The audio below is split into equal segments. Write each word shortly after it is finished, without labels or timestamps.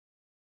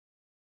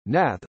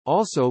Nath,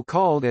 also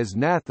called as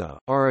Natha,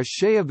 are a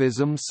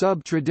Shaivism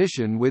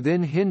sub-tradition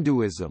within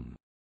Hinduism.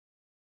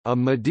 A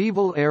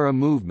medieval-era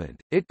movement,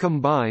 it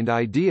combined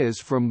ideas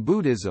from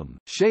Buddhism,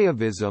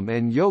 Shaivism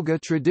and yoga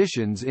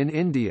traditions in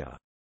India.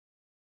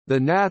 The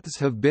Naths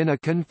have been a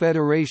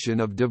confederation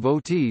of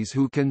devotees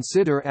who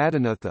consider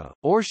Adinatha,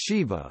 or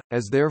Shiva,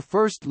 as their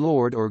first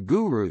lord or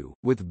guru,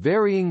 with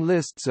varying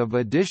lists of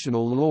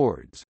additional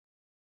lords.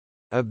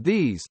 Of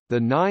these, the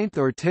 9th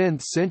or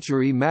 10th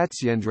century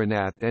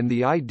Matsyendranath and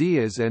the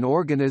ideas and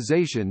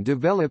organization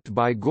developed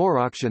by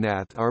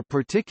Gorakshanath are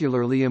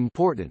particularly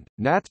important.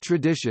 Nath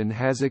tradition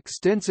has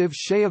extensive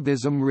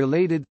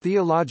Shaivism-related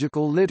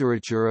theological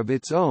literature of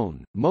its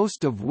own,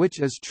 most of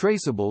which is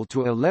traceable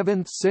to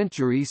 11th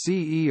century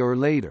CE or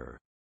later.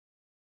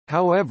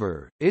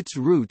 However, its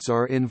roots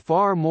are in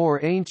far more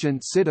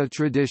ancient Siddha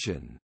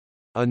tradition.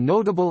 A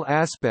notable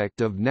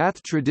aspect of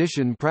Nath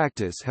tradition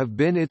practice have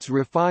been its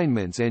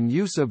refinements and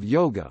use of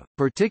yoga,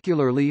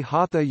 particularly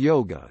Hatha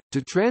yoga,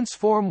 to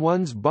transform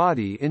one's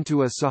body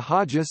into a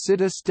sahaja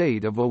siddha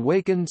state of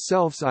awakened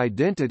self's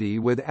identity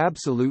with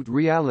absolute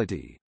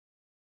reality.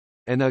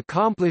 An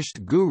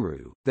accomplished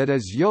guru, that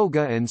is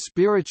yoga and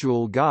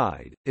spiritual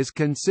guide, is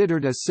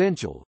considered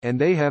essential,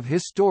 and they have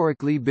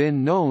historically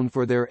been known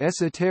for their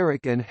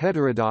esoteric and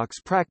heterodox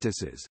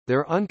practices.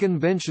 Their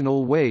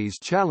unconventional ways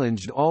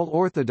challenged all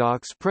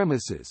orthodox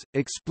premises,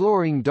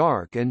 exploring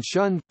dark and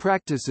shunned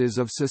practices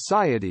of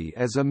society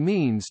as a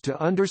means to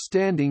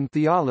understanding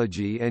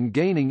theology and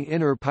gaining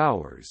inner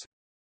powers.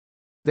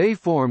 They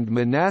formed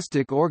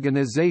monastic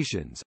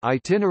organizations,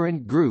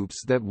 itinerant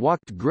groups that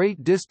walked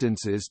great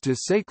distances to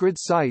sacred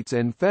sites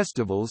and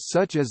festivals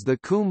such as the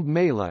Kumbh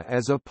Mela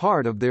as a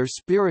part of their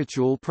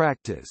spiritual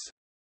practice.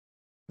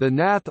 The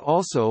Nath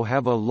also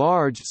have a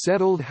large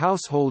settled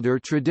householder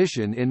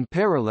tradition in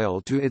parallel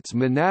to its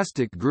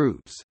monastic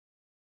groups.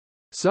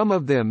 Some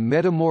of them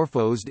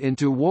metamorphosed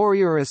into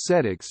warrior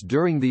ascetics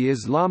during the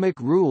Islamic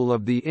rule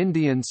of the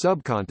Indian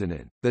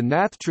subcontinent. The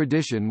Nath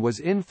tradition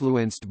was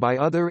influenced by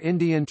other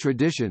Indian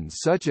traditions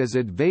such as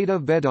Advaita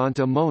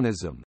Vedanta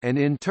monism, and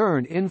in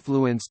turn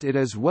influenced it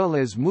as well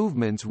as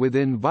movements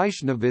within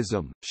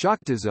Vaishnavism,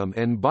 Shaktism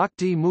and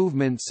Bhakti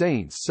movement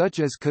saints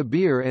such as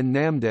Kabir and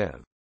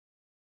Namdev.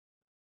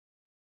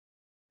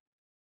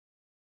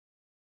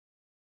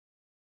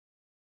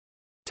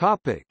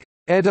 Topic: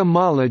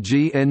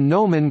 Etymology and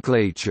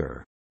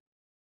nomenclature.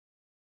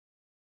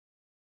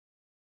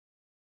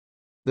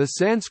 The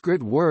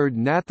Sanskrit word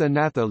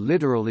Natha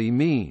literally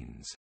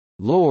means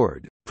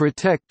Lord,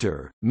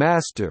 Protector,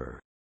 Master.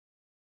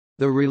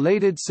 The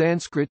related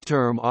Sanskrit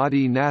term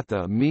Adi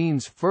Natha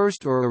means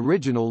first or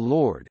original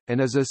Lord,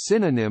 and is a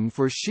synonym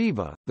for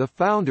Shiva, the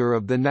founder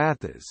of the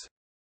Nathas.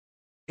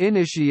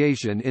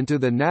 Initiation into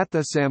the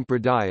Natha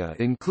Sampradaya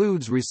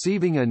includes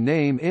receiving a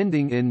name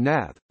ending in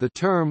Nath. The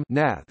term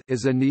Nath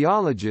is a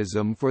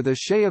neologism for the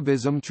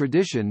Shaivism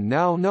tradition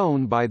now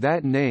known by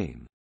that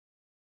name.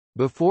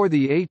 Before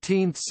the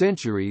 18th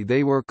century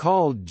they were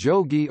called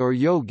Jogi or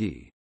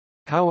Yogi.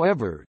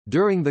 However,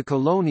 during the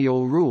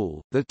colonial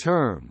rule, the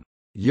term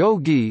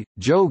Yogi,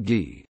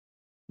 Jogi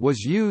was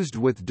used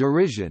with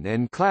derision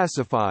and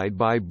classified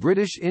by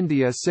British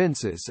India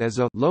census as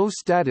a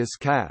low-status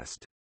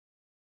caste.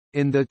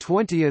 In the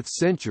 20th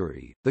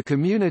century, the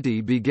community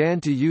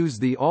began to use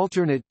the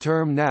alternate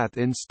term Nath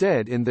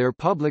instead in their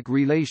public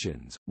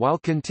relations, while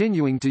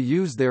continuing to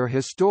use their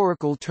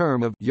historical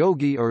term of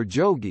Yogi or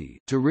Jogi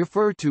to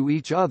refer to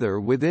each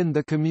other within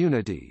the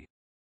community.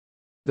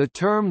 The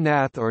term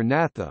Nath or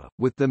Natha,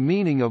 with the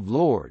meaning of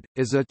Lord,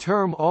 is a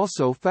term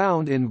also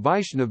found in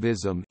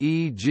Vaishnavism,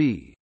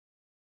 e.g.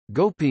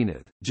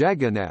 Gopinath,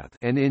 Jagannath,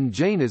 and in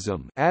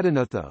Jainism,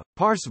 Adinatha,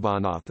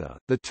 Parsvanatha.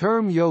 The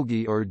term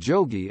yogi or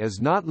jogi is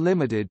not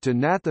limited to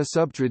Natha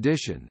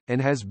subtradition,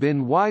 and has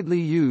been widely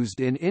used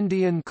in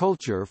Indian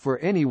culture for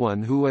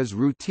anyone who is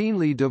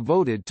routinely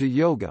devoted to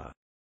yoga.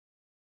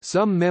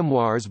 Some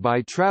memoirs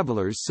by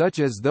travelers such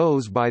as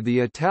those by the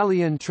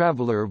Italian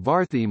traveller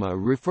Varthema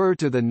refer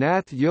to the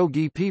Nath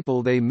yogi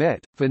people they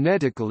met,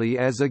 phonetically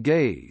as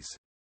agais.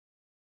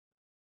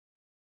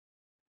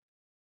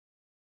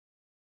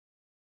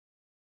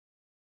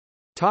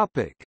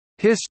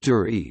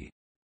 History.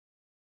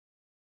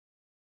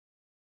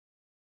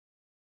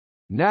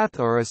 Nath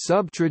are a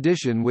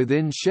sub-tradition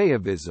within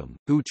Shaivism,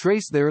 who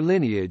trace their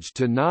lineage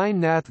to 9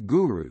 Nath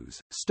gurus,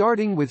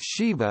 starting with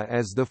Shiva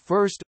as the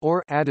first,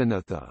 or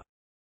Adinatha.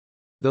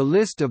 The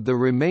list of the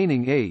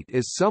remaining 8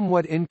 is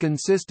somewhat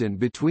inconsistent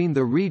between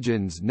the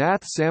regions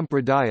Nath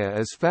Sampradaya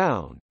is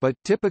found, but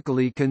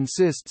typically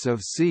consists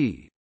of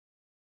c.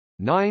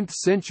 9th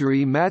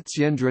century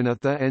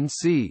Matsyendranath and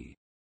c.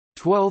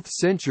 12th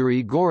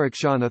century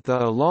Gorakshanath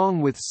along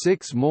with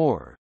 6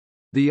 more.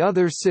 The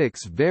other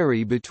 6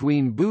 vary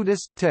between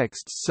Buddhist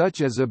texts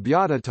such as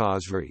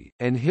Abhyatatasri,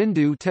 and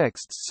Hindu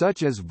texts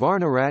such as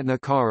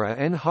Varnaratnakara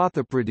and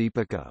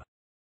Hathapradipika.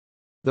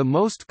 The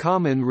most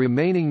common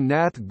remaining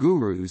Nath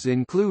gurus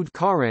include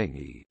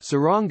Karangi,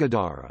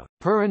 Sarangadhara,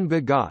 Puran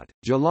Bhagat,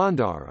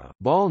 Jalandhara,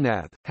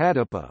 Balnath,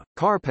 Hadappa,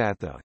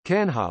 Karpatha,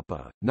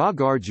 Kanhapa,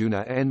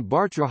 Nagarjuna and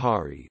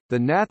Bhartrahari. The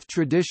Nath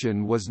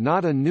tradition was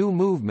not a new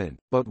movement,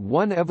 but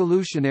one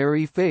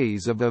evolutionary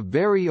phase of a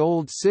very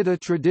old Siddha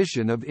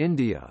tradition of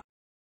India.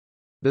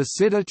 The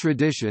Siddha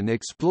tradition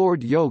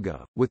explored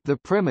yoga, with the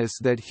premise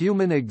that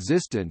human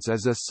existence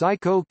is a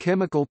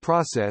psycho-chemical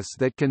process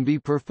that can be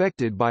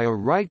perfected by a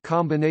right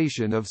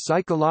combination of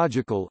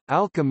psychological,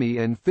 alchemy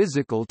and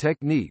physical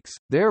techniques,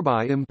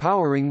 thereby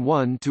empowering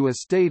one to a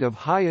state of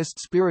highest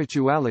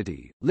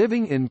spirituality,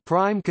 living in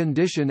prime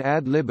condition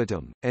ad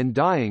libitum, and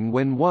dying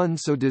when one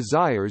so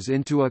desires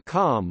into a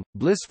calm,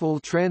 blissful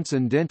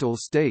transcendental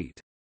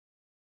state.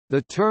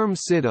 The term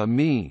Siddha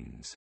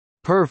means,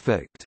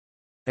 perfect.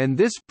 And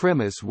this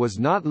premise was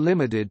not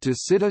limited to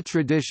Siddha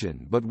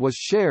tradition but was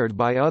shared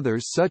by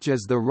others such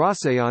as the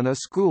Rasayana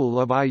school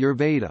of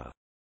Ayurveda.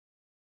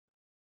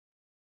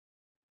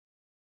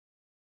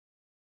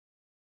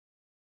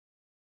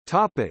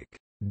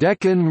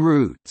 Deccan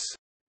roots.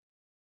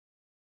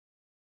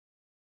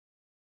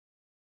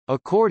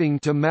 According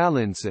to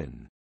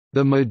Mallinson,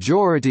 the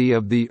majority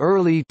of the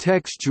early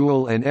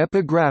textual and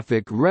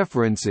epigraphic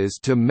references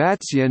to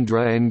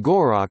Matsyendra and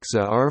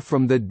Goraksa are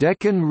from the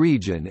Deccan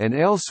region and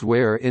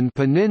elsewhere in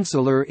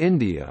peninsular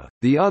India,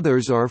 the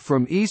others are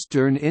from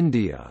eastern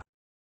India.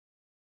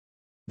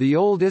 The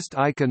oldest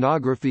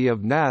iconography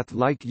of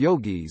Nath-like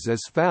yogis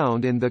is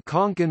found in the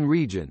Konkan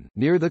region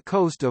near the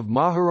coast of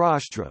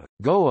Maharashtra,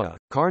 Goa,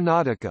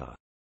 Karnataka.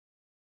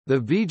 The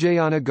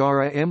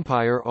Vijayanagara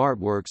Empire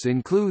artworks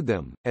include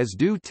them, as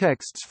do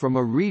texts from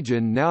a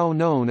region now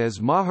known as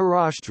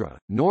Maharashtra,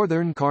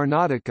 northern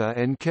Karnataka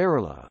and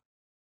Kerala.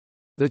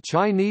 The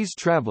Chinese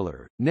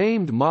traveller,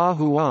 named Ma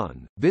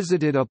Huan,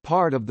 visited a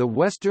part of the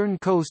western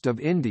coast of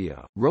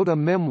India, wrote a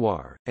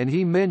memoir, and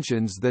he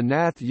mentions the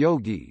Nath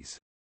yogis.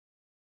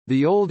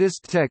 The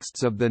oldest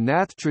texts of the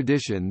Nath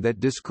tradition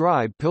that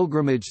describe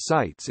pilgrimage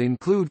sites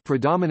include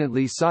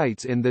predominantly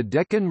sites in the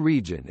Deccan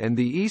region and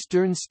the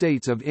eastern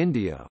states of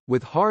India,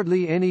 with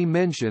hardly any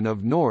mention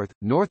of North,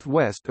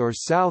 Northwest or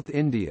South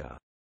India.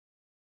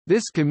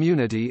 This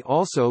community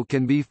also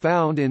can be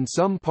found in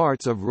some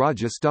parts of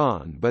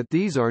Rajasthan, but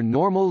these are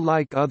normal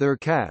like other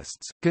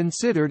castes,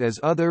 considered as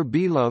other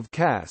beloved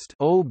caste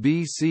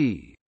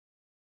 (OBC).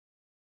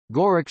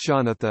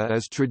 Gorakshanath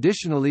is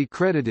traditionally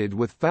credited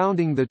with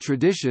founding the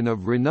tradition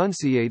of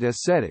renunciate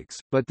ascetics,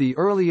 but the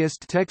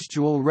earliest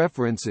textual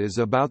references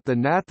about the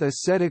Nath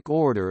ascetic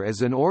order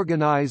as an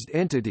organized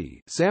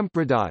entity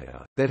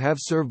sampradaya, that have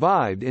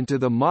survived into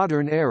the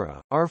modern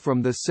era, are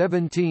from the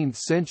 17th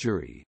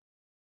century.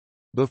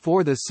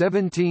 Before the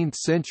 17th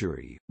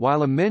century,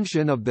 while a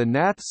mention of the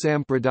Nath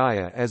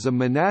Sampradaya as a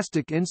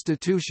monastic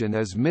institution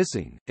is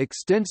missing,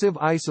 extensive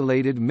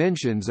isolated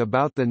mentions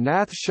about the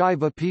Nath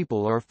Shaiva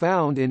people are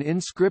found in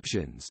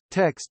inscriptions,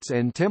 texts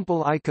and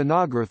temple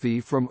iconography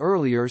from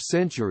earlier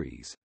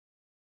centuries.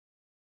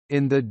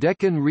 In the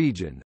Deccan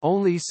region,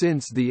 only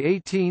since the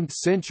 18th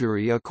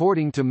century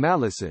according to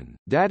Mallinson,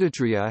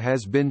 Dattatreya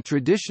has been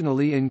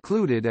traditionally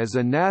included as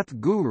a Nath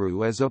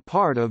guru as a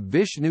part of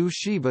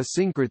Vishnu-Shiva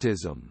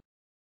syncretism.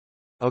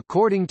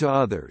 According to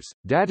others,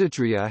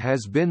 Dattatreya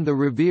has been the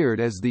revered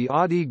as the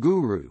Adi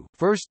Guru,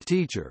 first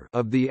teacher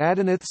of the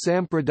Adinath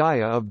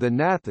Sampradaya of the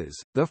Nathas,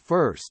 the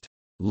first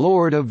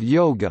Lord of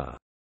Yoga.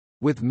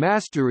 With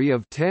mastery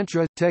of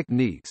Tantra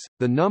techniques,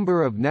 the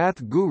number of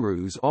Nath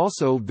gurus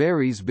also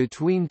varies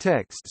between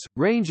texts,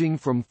 ranging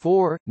from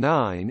 4,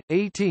 9,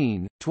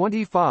 18,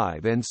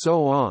 25 and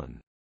so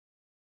on.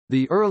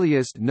 The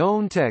earliest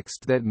known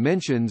text that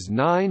mentions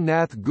 9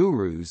 Nath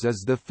gurus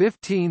is the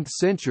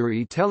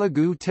 15th-century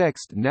Telugu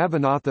text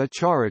Navanatha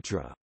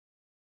Charitra.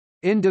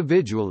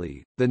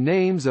 Individually, the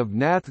names of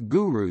Nath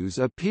gurus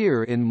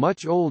appear in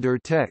much older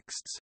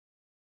texts.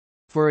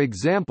 For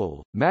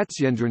example,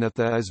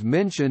 Matsyendranath is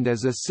mentioned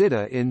as a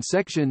siddha in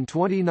section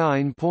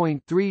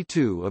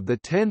 29.32 of the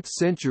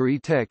 10th-century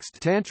text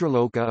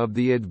Tantraloka of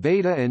the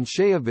Advaita and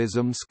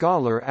Shaivism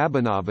scholar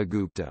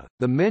Abhinavagupta.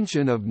 The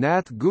mention of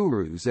Nath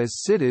gurus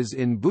as siddhas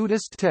in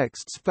Buddhist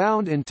texts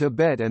found in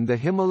Tibet and the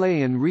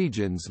Himalayan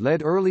regions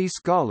led early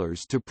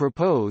scholars to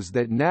propose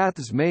that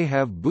Naths may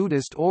have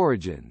Buddhist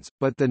origins,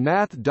 but the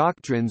Nath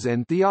doctrines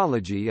and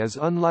theology is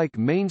unlike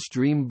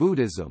mainstream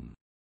Buddhism.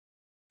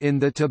 In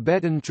the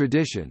Tibetan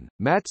tradition,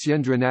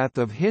 Matsyendranath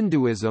of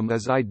Hinduism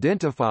is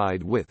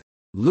identified with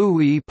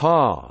Lui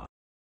Pa,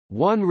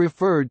 one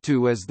referred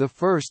to as the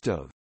first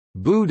of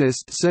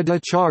Buddhist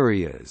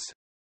Siddhacharyas.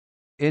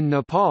 In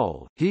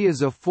Nepal, he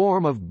is a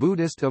form of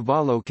Buddhist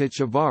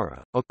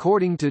Avalokiteshvara.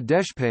 According to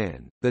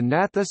Deshpan, the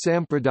Natha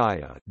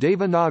Sampradaya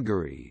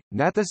Devanagari,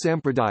 Natha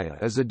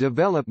Sampradaya is a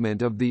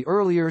development of the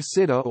earlier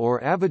Siddha or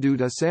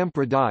Avadhuta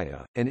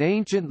Sampradaya, an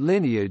ancient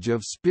lineage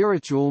of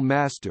spiritual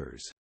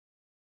masters.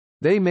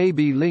 They may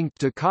be linked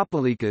to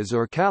Kapalikas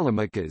or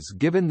Kalamikas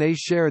given they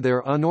share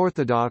their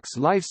unorthodox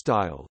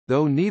lifestyle,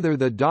 though neither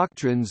the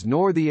doctrines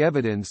nor the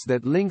evidence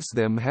that links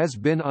them has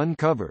been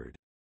uncovered.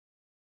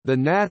 The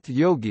Nath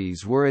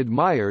yogis were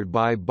admired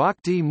by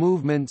Bhakti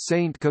movement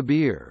Saint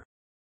Kabir.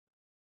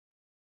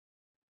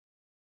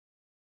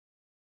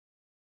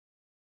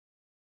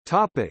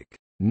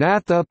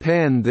 Natha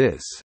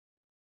Panthis.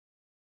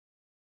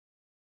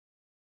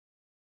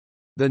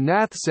 The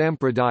Nath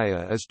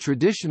Sampradaya is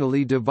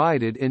traditionally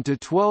divided into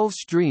 12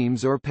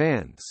 streams or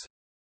panths.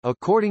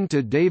 According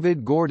to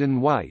David Gordon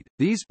White,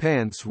 these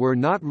panths were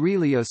not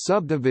really a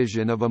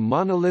subdivision of a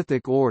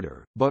monolithic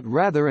order, but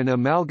rather an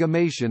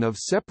amalgamation of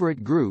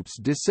separate groups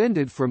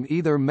descended from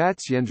either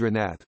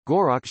Matsyendranath,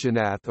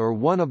 Gorakshanath or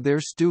one of their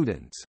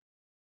students.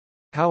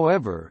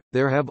 However,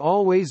 there have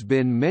always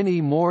been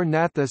many more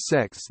Natha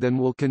sects than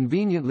will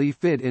conveniently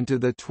fit into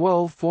the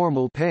 12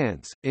 formal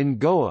panths. In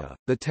Goa,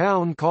 the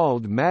town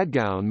called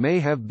Madgaon may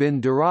have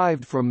been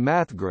derived from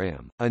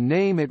Mathgram, a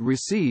name it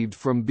received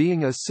from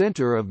being a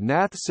centre of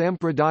Nath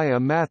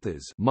Sampradaya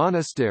Mathas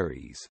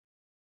monasteries.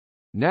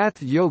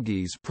 Nath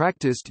yogis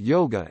practiced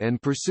yoga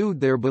and pursued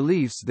their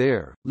beliefs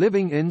there,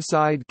 living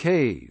inside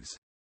caves.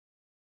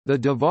 The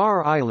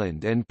Devar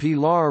Island and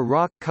Pilar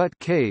rock-cut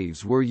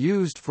caves were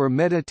used for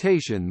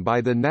meditation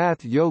by the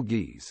Nath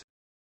yogis.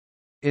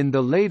 In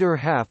the later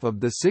half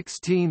of the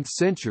 16th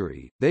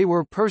century, they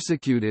were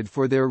persecuted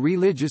for their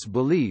religious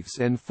beliefs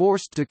and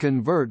forced to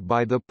convert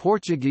by the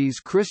Portuguese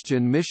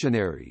Christian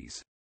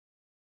missionaries.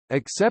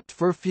 Except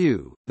for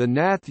few, the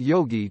Nath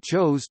yogi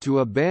chose to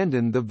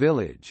abandon the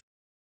village.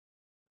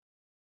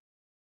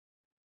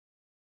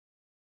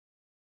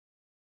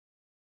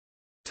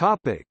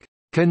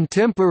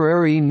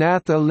 Contemporary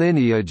Natha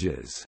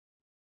lineages.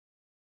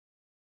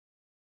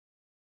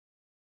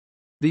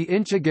 The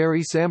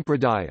Inchagari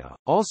Sampradaya,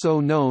 also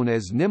known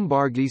as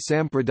Nimbargi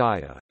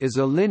Sampradaya, is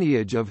a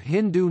lineage of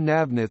Hindu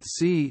Navnath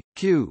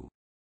c.q.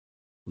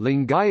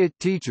 Lingayat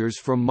teachers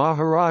from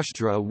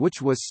Maharashtra, which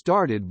was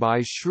started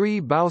by Sri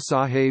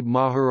Bausaheb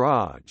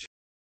Maharaj.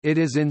 It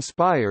is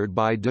inspired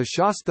by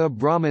Dashastha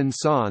Brahman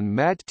San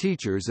Mat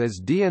teachers as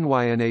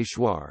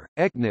Dnyaneshwar,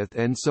 Eknath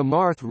and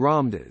Samarth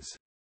Ramdas.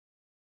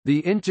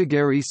 The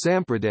Inchagari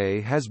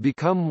Sampradaya has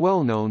become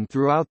well known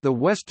throughout the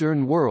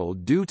Western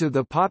world due to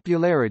the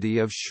popularity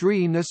of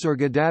Sri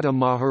Nisargadatta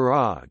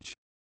Maharaj.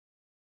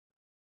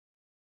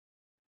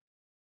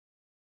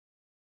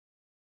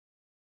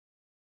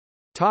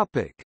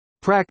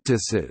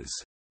 Practices.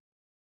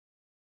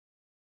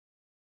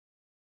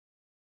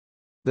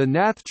 The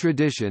Nath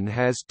tradition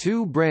has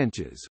two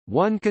branches,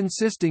 one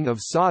consisting of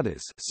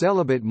sadhus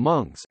celibate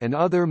monks and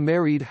other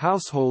married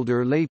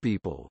householder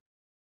laypeople.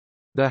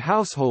 The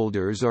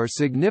householders are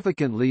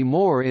significantly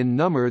more in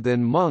number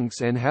than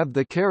monks and have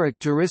the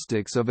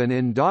characteristics of an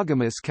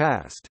endogamous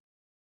caste.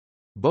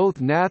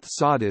 Both Nath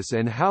sadhus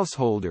and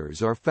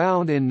householders are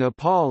found in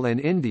Nepal and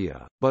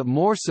India, but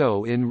more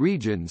so in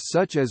regions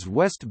such as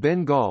West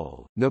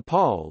Bengal,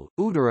 Nepal,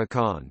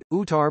 Uttarakhand,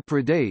 Uttar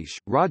Pradesh,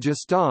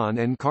 Rajasthan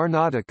and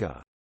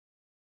Karnataka.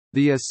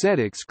 The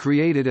ascetics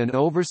created an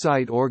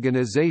oversight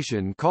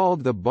organization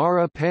called the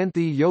Bara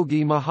Panthi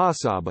Yogi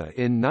Mahasabha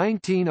in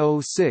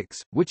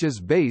 1906, which is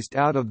based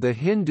out of the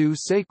Hindu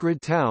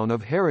sacred town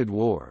of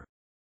Haridwar.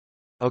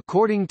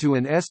 According to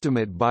an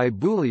estimate by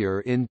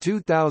Boulier in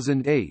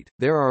 2008,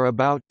 there are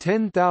about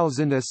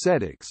 10,000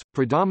 ascetics,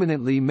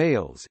 predominantly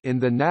males, in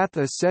the Nath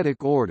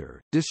ascetic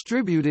order,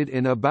 distributed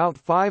in about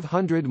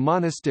 500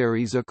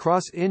 monasteries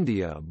across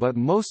India but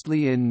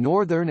mostly in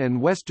northern and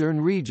western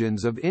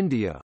regions of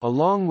India,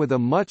 along with a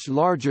much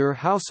larger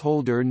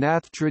householder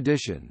Nath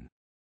tradition.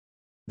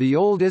 The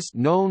oldest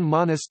known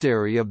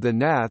monastery of the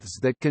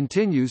Naths that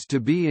continues to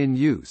be in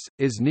use,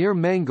 is near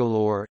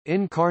Mangalore,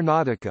 in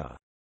Karnataka.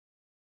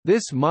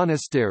 This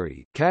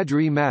monastery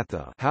Kadri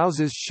Matha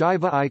houses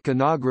Shiva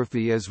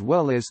iconography as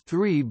well as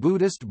 3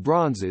 Buddhist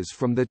bronzes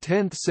from the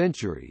 10th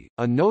century.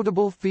 A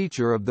notable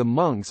feature of the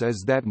monks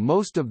is that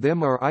most of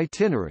them are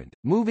itinerant,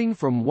 moving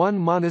from one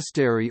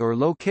monastery or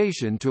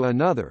location to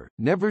another,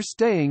 never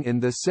staying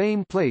in the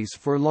same place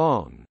for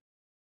long.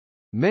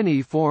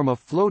 Many form a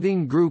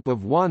floating group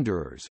of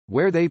wanderers,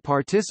 where they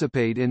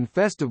participate in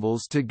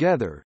festivals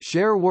together,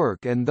 share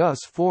work and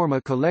thus form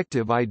a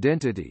collective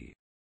identity.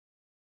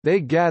 They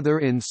gather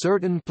in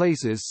certain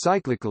places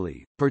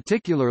cyclically,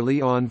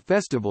 particularly on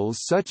festivals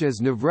such as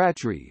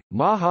Navratri,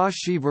 Maha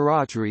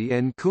Shivaratri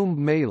and Kumbh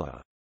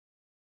Mela.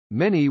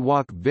 Many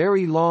walk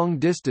very long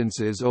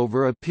distances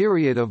over a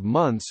period of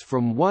months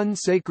from one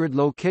sacred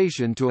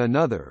location to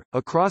another,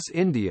 across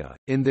India.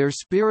 In their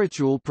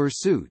spiritual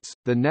pursuits,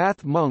 the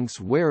Nath monks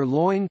wear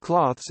loin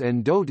cloths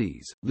and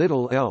dhotis,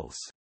 little else.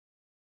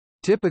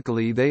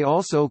 Typically they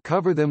also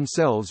cover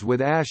themselves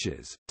with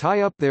ashes,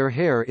 tie up their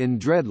hair in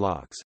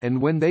dreadlocks,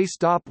 and when they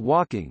stop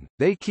walking,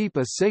 they keep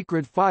a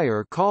sacred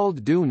fire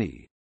called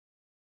dhuni.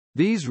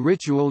 These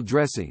ritual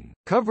dressing,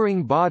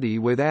 covering body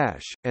with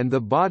ash, and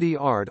the body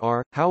art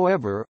are,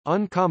 however,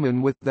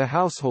 uncommon with the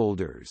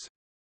householders.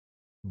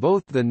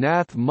 Both the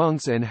Nath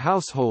monks and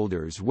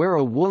householders wear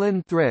a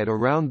woolen thread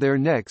around their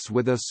necks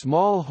with a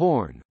small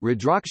horn,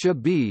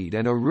 Rudraksha bead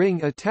and a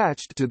ring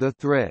attached to the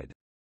thread.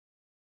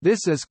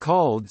 This is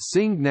called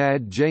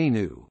Singnad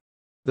Janu.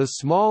 The The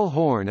small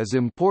horn is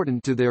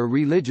important to their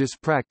religious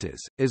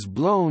practice, is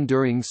blown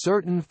during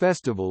certain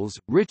festivals,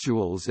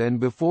 rituals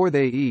and before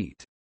they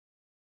eat.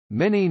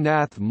 Many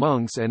Nath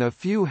monks and a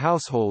few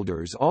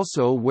householders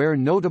also wear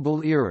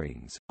notable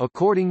earrings.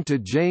 According to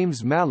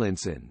James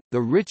Mallinson, the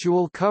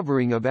ritual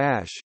covering of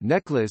ash,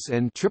 necklace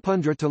and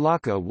Tripundra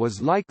Tilaka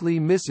was likely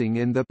missing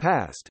in the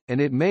past, and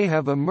it may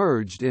have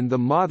emerged in the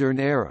modern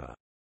era.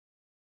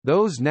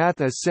 Those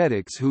Nath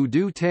ascetics who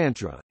do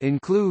tantra,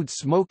 include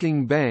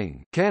smoking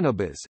bhang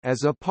cannabis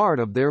as a part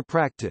of their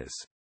practice.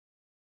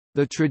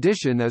 The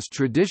tradition is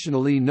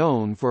traditionally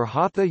known for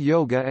Hatha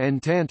yoga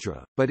and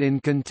tantra, but in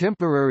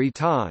contemporary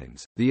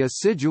times, the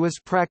assiduous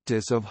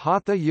practice of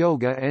Hatha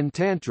yoga and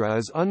tantra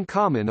is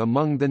uncommon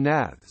among the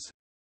Naths.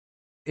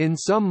 In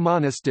some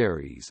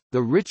monasteries,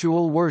 the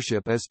ritual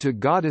worship is to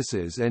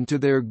goddesses and to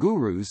their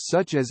gurus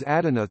such as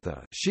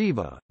Adinatha,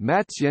 Shiva,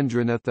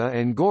 Matsyendranath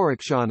and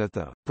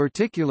Gorakshanath,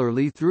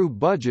 particularly through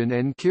bhajan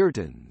and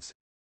kirtans.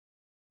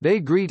 They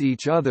greet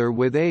each other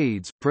with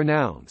aids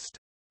pronounced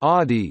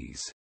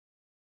adis.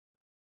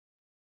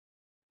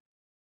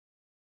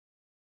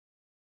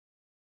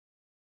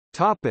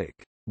 Topic: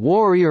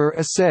 Warrior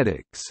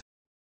ascetics.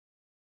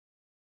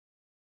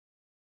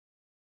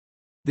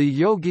 The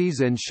yogis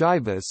and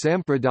Shaiva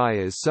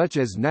sampradayas such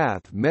as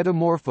Nath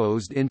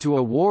metamorphosed into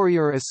a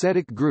warrior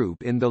ascetic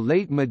group in the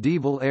late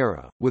medieval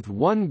era, with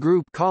one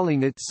group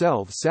calling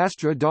itself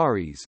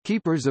Sastradharis,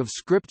 keepers of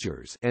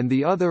scriptures, and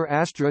the other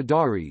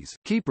Astradharis,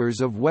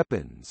 keepers of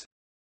weapons.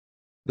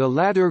 The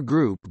latter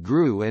group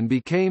grew and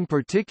became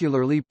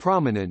particularly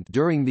prominent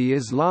during the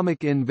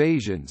Islamic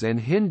invasions and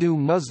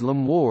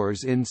Hindu-Muslim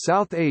wars in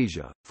South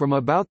Asia, from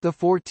about the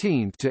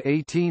 14th to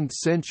 18th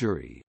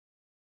century.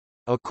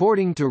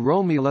 According to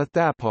Romila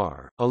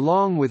Thapar,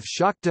 along with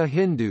Shakta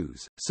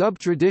Hindus,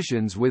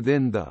 sub-traditions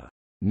within the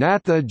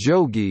Natha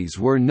Jogis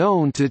were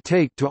known to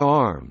take to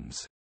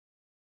arms.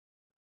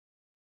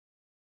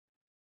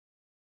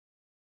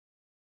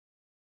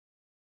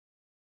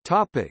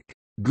 Topic: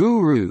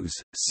 Gurus,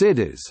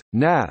 siddhas,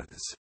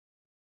 naths.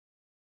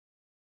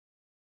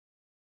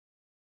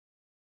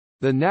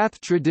 The Nath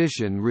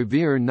tradition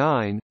revere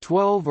 9,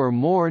 12 or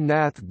more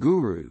Nath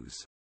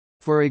gurus.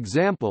 For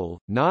example,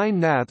 9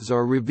 Naths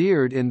are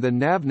revered in the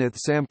Navnath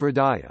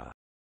Sampradaya.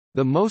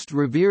 The most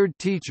revered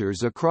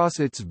teachers across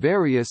its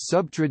various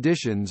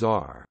sub-traditions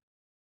are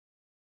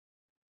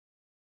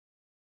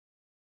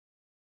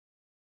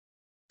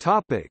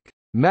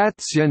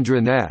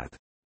Matsyendranath.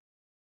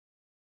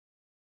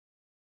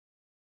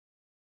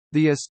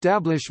 The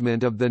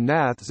establishment of the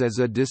Naths as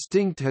a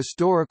distinct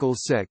historical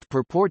sect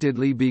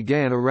purportedly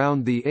began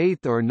around the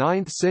 8th or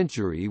 9th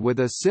century with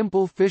a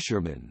simple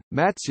fisherman,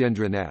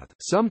 Matsyendranath,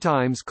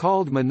 sometimes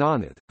called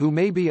Mananath, who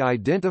may be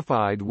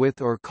identified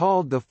with or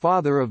called the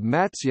father of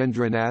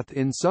Matsyendranath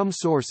in some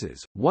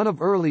sources. One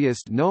of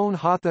earliest known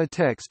Hatha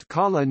text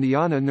Kala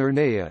Jnana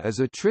Nirnaya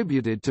is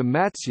attributed to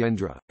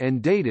Matsyendra,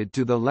 and dated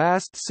to the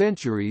last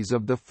centuries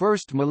of the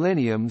first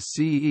millennium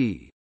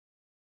CE.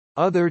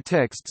 Other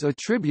texts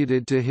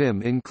attributed to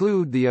him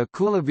include the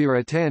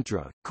Akulavira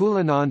Tantra,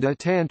 Kulananda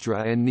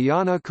Tantra and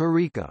Jnana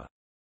Karika.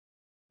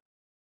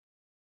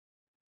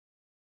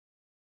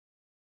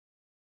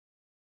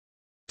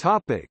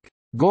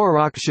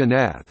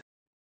 Gorakshanath.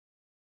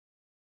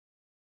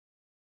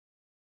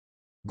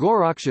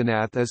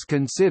 Gorakshanath is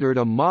considered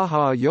a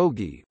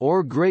Maha-yogi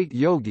or great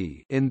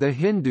yogi in the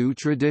Hindu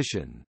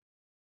tradition.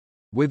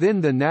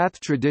 Within the Nath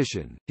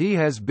tradition, he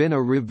has been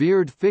a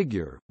revered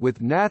figure,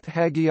 with Nath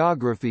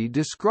hagiography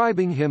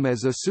describing him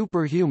as a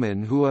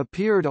superhuman who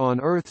appeared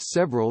on earth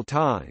several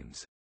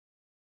times.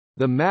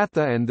 The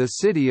Matha and the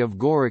city of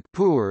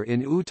Gorakhpur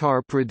in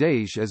Uttar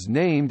Pradesh is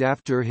named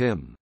after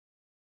him.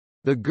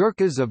 The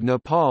Gurkhas of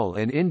Nepal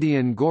and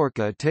Indian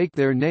Gorkha take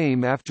their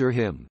name after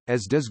him,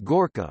 as does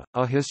Gorkha,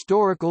 a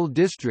historical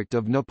district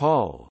of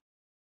Nepal.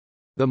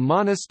 The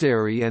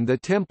monastery and the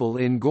temple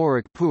in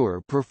Gorakhpur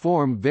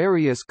perform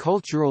various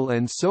cultural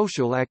and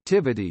social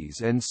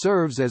activities and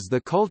serves as the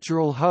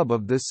cultural hub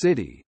of the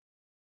city.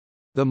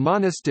 The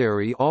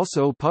monastery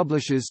also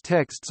publishes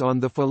texts on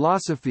the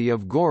philosophy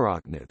of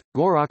Gorakshanath.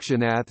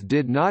 Gorakshanath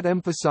did not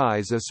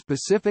emphasize a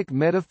specific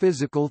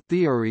metaphysical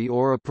theory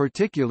or a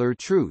particular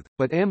truth,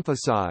 but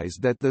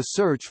emphasized that the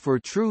search for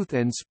truth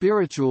and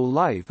spiritual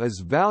life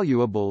is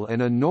valuable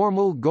and a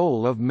normal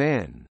goal of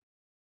man.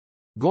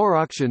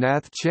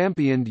 Gorakshanath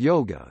championed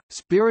yoga,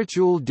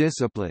 spiritual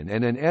discipline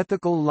and an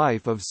ethical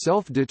life of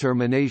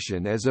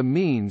self-determination as a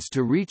means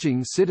to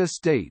reaching siddha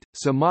state,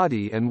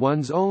 samadhi and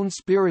one's own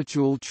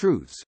spiritual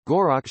truths.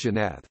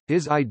 Gorakshanath,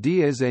 his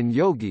ideas and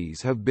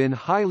yogis have been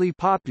highly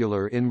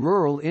popular in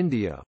rural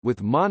India,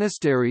 with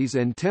monasteries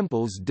and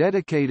temples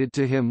dedicated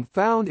to him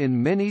found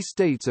in many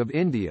states of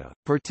India,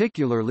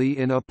 particularly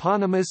in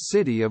eponymous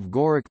city of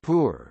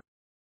Gorakhpur.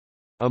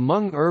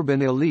 Among urban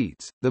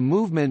elites, the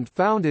movement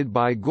founded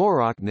by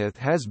Gorakshanath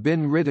has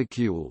been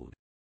ridiculed.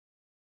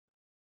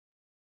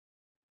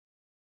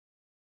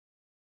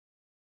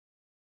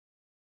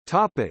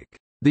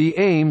 The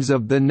aims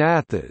of the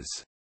Nathas.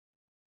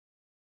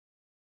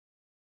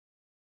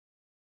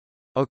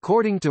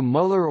 According to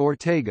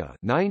Muller-Ortega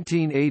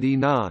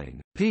 1989,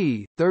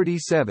 p.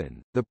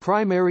 37, the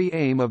primary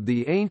aim of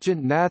the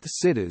ancient Nath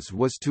siddhas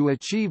was to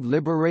achieve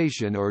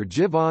liberation or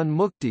jivan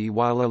mukti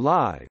while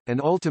alive,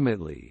 and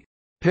ultimately,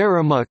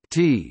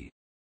 paramukti,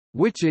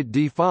 which it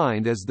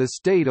defined as the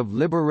state of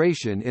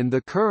liberation in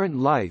the current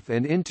life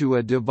and into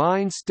a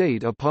divine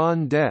state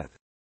upon death.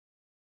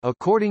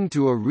 According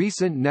to a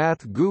recent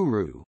Nath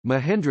guru,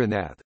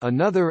 Mahendranath,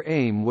 another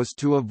aim was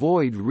to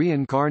avoid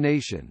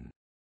reincarnation.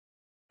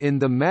 In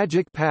The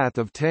Magic Path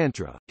of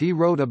Tantra, he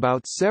wrote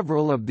about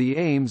several of the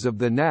aims of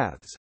the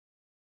Naths.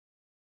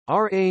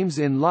 Our aims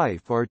in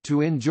life are to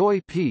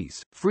enjoy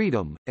peace,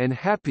 freedom, and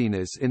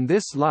happiness in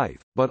this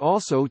life, but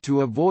also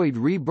to avoid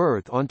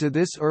rebirth onto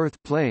this earth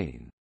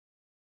plane.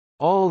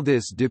 All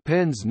this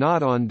depends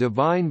not on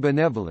divine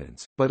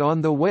benevolence, but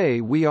on the way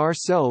we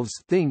ourselves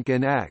think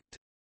and act.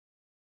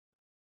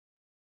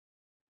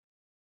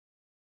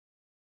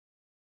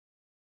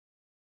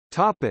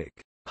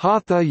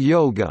 Hatha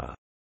Yoga.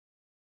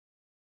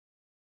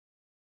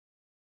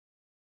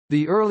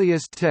 The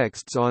earliest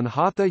texts on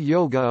Hatha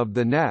Yoga of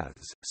the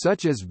Naths,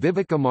 such as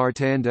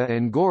Vivekamartanda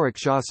and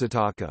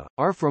Gorakshanath,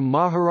 are from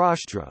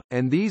Maharashtra,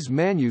 and these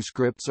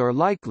manuscripts are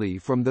likely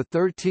from the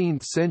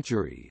 13th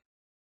century.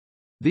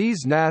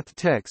 These Nath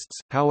texts,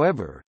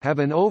 however, have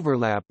an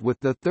overlap with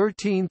the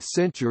 13th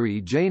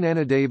century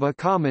Jnanadeva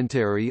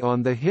commentary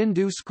on the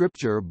Hindu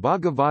scripture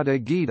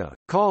Bhagavata Gita,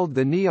 called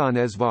the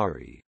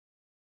Jnanasvari.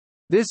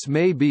 This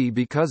may be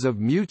because of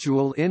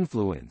mutual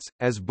influence,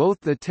 as both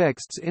the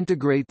texts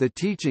integrate the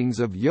teachings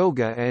of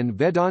Yoga and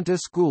Vedanta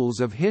schools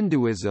of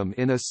Hinduism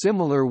in a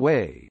similar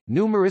way.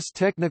 Numerous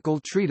technical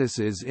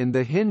treatises in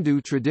the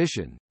Hindu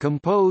tradition,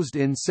 composed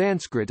in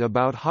Sanskrit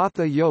about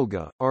Hatha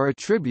Yoga, are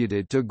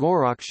attributed to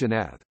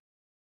Gorakshanath.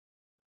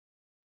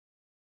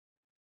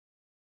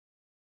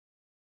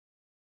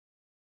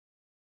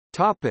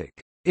 Topic: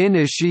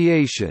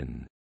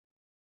 Initiation.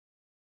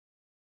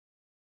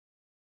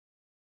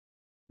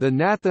 The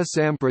Natha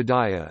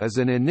Sampradaya is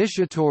an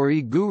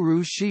initiatory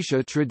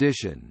guru-shishya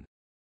tradition.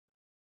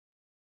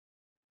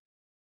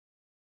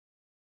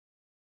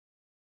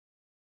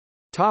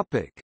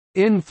 Topic: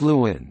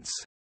 Influence.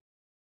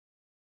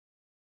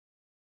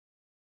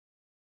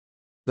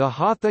 The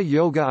Hatha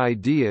Yoga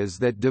ideas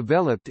that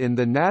developed in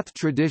the Nath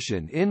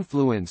tradition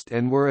influenced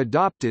and were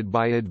adopted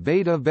by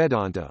Advaita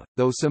Vedanta,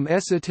 though some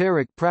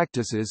esoteric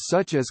practices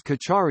such as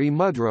Kachari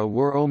Mudra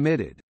were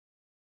omitted.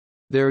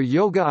 Their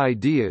yoga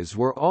ideas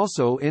were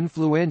also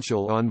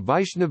influential on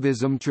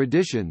Vaishnavism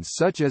traditions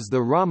such as the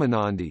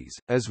Ramanandis,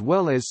 as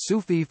well as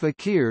Sufi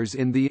fakirs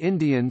in the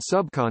Indian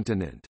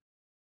subcontinent.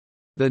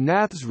 The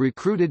Naths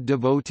recruited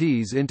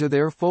devotees into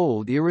their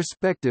fold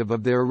irrespective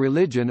of their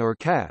religion or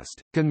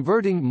caste,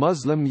 converting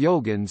Muslim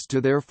yogins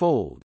to their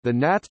fold. The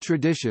Nath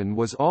tradition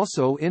was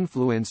also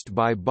influenced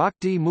by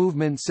Bhakti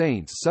movement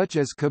saints such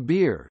as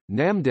Kabir,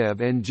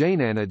 Namdev, and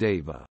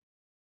Jnanadeva.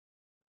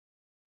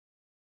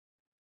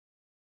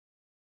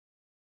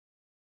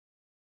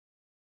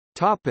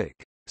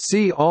 Topic: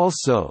 See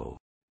also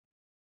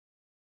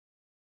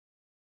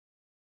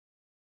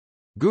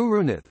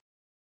Gurunath,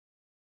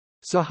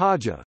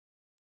 Sahaja,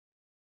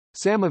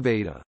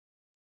 Samaveda,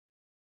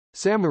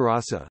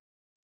 Samarasa,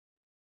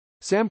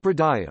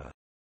 Sampradaya,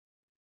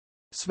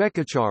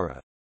 Svekachara,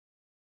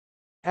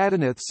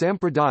 Adinath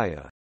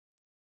Sampradaya,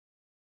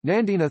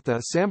 Nandinatha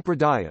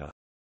Sampradaya,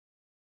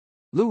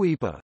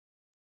 Luipa,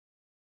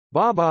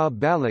 Baba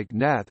Balak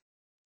Nath,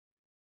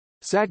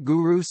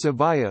 Satguru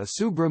Savaya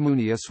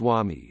Subramania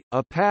Swami,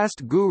 a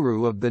past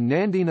guru of the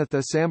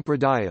Nandinatha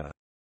Sampradaya.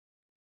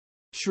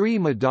 Sri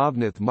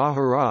Madhavnath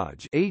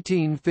Maharaj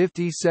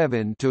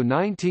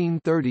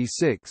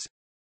 (1857–1936).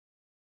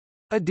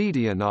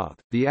 Adityanatha,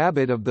 the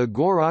abbot of the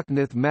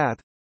Gorakshanath Math.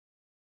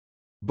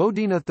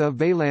 Bodhinatha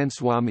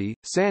Vailanswami,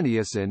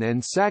 Sannyasin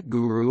and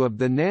Satguru of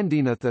the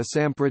Nandinatha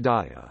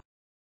Sampradaya.